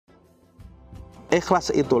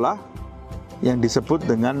Ikhlas itulah yang disebut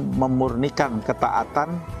dengan memurnikan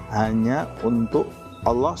ketaatan hanya untuk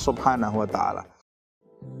Allah Subhanahu wa Ta'ala.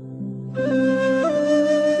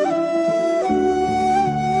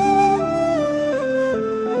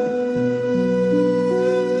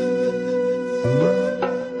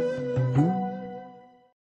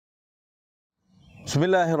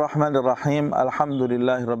 Bismillahirrahmanirrahim.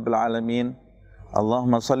 Alhamdulillahirabbil alamin.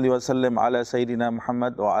 Allahumma salli wa sallim ala sayyidina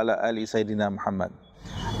Muhammad wa ala ali sayyidina Muhammad.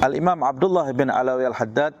 Al-Imam Abdullah bin Alawi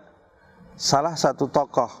Al-Haddad, salah satu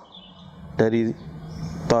tokoh dari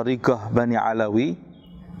Thariqah Bani Alawi,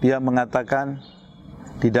 dia mengatakan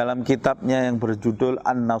di dalam kitabnya yang berjudul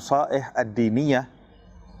An-Nasaih Ad-Diniyah,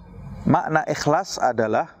 makna ikhlas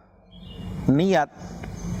adalah niat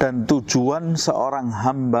dan tujuan seorang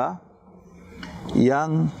hamba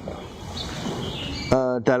yang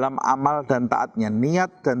dalam amal dan taatnya.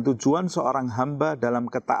 Niat dan tujuan seorang hamba dalam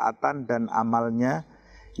ketaatan dan amalnya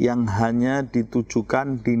yang hanya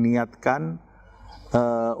ditujukan, diniatkan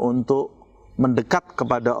untuk mendekat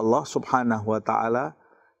kepada Allah Subhanahu wa Ta'ala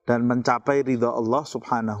dan mencapai ridha Allah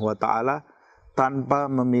Subhanahu wa Ta'ala tanpa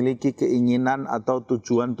memiliki keinginan atau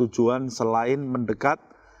tujuan-tujuan selain mendekat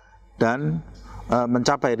dan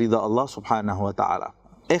mencapai ridha Allah Subhanahu wa Ta'ala.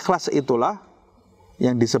 Ikhlas itulah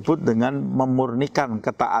yang disebut dengan memurnikan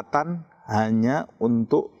ketaatan hanya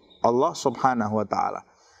untuk Allah Subhanahu wa Ta'ala.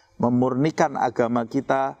 Memurnikan agama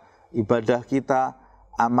kita, ibadah kita,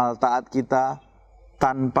 amal taat kita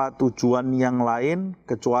tanpa tujuan yang lain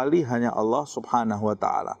kecuali hanya Allah Subhanahu wa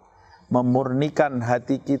Ta'ala. Memurnikan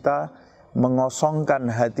hati kita, mengosongkan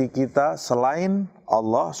hati kita selain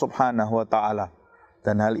Allah Subhanahu wa Ta'ala.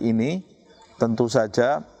 Dan hal ini tentu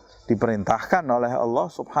saja diperintahkan oleh Allah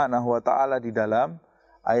Subhanahu wa Ta'ala di dalam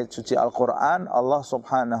ayat suci Al-Quran. Allah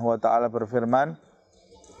Subhanahu wa Ta'ala berfirman,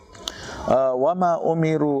 wa ma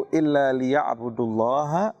umiru illa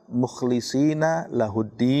liya'budullaha mukhlisina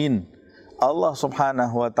lahuddin. Allah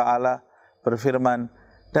Subhanahu wa Ta'ala berfirman,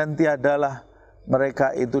 dan tiadalah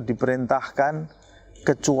mereka itu diperintahkan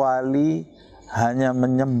kecuali hanya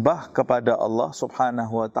menyembah kepada Allah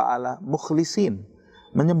Subhanahu wa Ta'ala mukhlisin,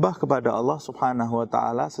 menyembah kepada Allah Subhanahu wa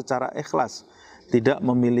Ta'ala secara ikhlas, tidak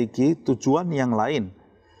memiliki tujuan yang lain,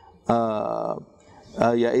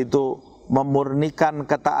 yaitu memurnikan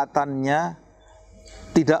ketaatannya,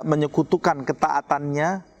 tidak menyekutukan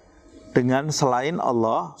ketaatannya dengan selain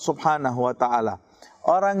Allah Subhanahu wa Ta'ala.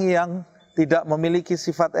 Orang yang tidak memiliki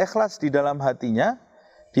sifat ikhlas di dalam hatinya,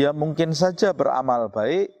 dia mungkin saja beramal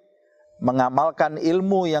baik, mengamalkan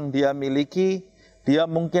ilmu yang dia miliki, dia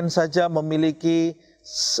mungkin saja memiliki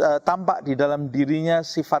tampak di dalam dirinya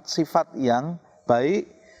sifat-sifat yang baik,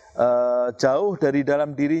 jauh dari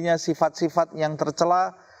dalam dirinya sifat-sifat yang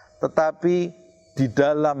tercela, tetapi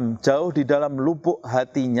jauh di dalam lubuk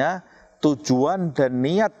hatinya tujuan dan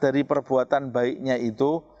niat dari perbuatan baiknya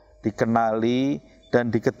itu dikenali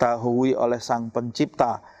dan diketahui oleh Sang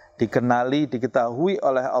Pencipta, diketahui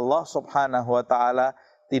oleh Allah Subhanahu wa Ta'ala.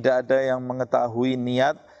 Tidak ada yang mengetahui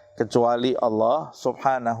niat kecuali Allah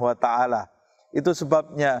Subhanahu wa Ta'ala. Itu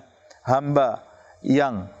sebabnya hamba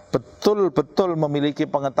yang betul-betul memiliki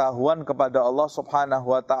pengetahuan kepada Allah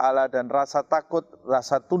Subhanahu wa Ta'ala dan rasa takut,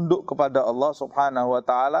 rasa tunduk kepada Allah Subhanahu wa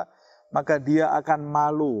Ta'ala, maka dia akan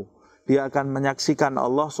malu, dia akan menyaksikan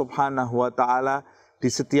Allah Subhanahu wa Ta'ala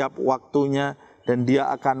di setiap waktunya, dan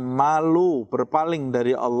dia akan malu berpaling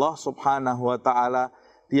dari Allah Subhanahu wa Ta'ala.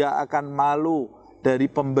 Dia akan malu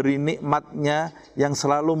dari pemberi nikmatnya yang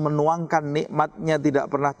selalu menuangkan nikmatnya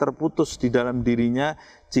tidak pernah terputus di dalam dirinya.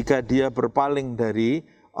 Jika dia berpaling dari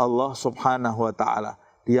Allah Subhanahu wa Ta'ala,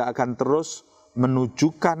 dia akan terus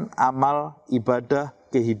menunjukkan amal, ibadah,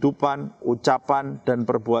 kehidupan, ucapan, dan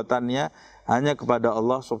perbuatannya hanya kepada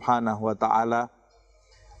Allah Subhanahu wa Ta'ala.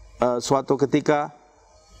 Suatu ketika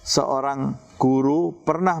seorang guru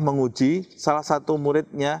pernah menguji salah satu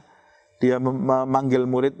muridnya. Dia memanggil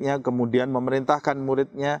muridnya, kemudian memerintahkan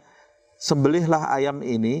muridnya, sembelihlah ayam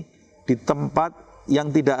ini di tempat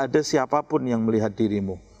yang tidak ada siapapun yang melihat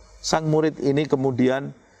dirimu. Sang murid ini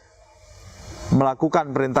kemudian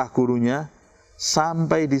melakukan perintah gurunya,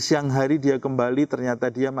 sampai di siang hari dia kembali,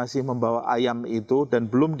 ternyata dia masih membawa ayam itu dan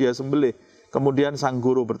belum dia sembelih. Kemudian sang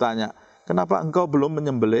guru bertanya, kenapa engkau belum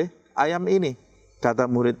menyembelih ayam ini? Kata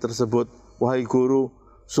murid tersebut, wahai guru,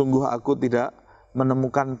 sungguh aku tidak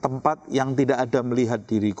menemukan tempat yang tidak ada melihat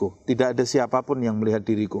diriku. Tidak ada siapapun yang melihat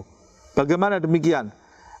diriku. Bagaimana demikian?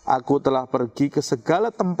 Aku telah pergi ke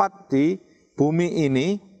segala tempat di bumi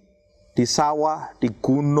ini, di sawah, di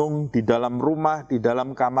gunung, di dalam rumah, di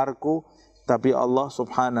dalam kamarku, tapi Allah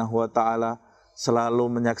Subhanahu wa Ta'ala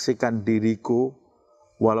selalu menyaksikan diriku,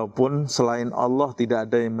 walaupun selain Allah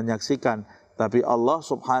tidak ada yang menyaksikan, tapi Allah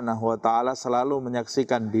subhanahu wa ta'ala selalu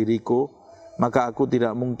menyaksikan diriku, maka aku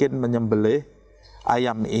tidak mungkin menyembelih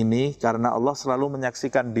ayam ini karena Allah selalu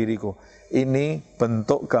menyaksikan diriku. Ini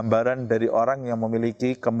bentuk gambaran dari orang yang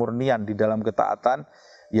memiliki kemurnian di dalam ketaatan,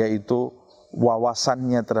 yaitu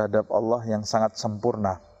wawasannya terhadap Allah yang sangat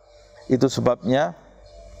sempurna. Itu sebabnya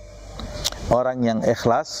orang yang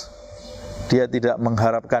ikhlas, dia tidak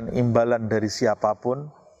mengharapkan imbalan dari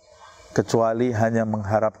siapapun, kecuali hanya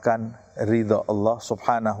mengharapkan ridha Allah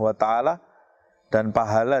subhanahu wa ta'ala dan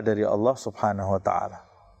pahala dari Allah subhanahu wa ta'ala.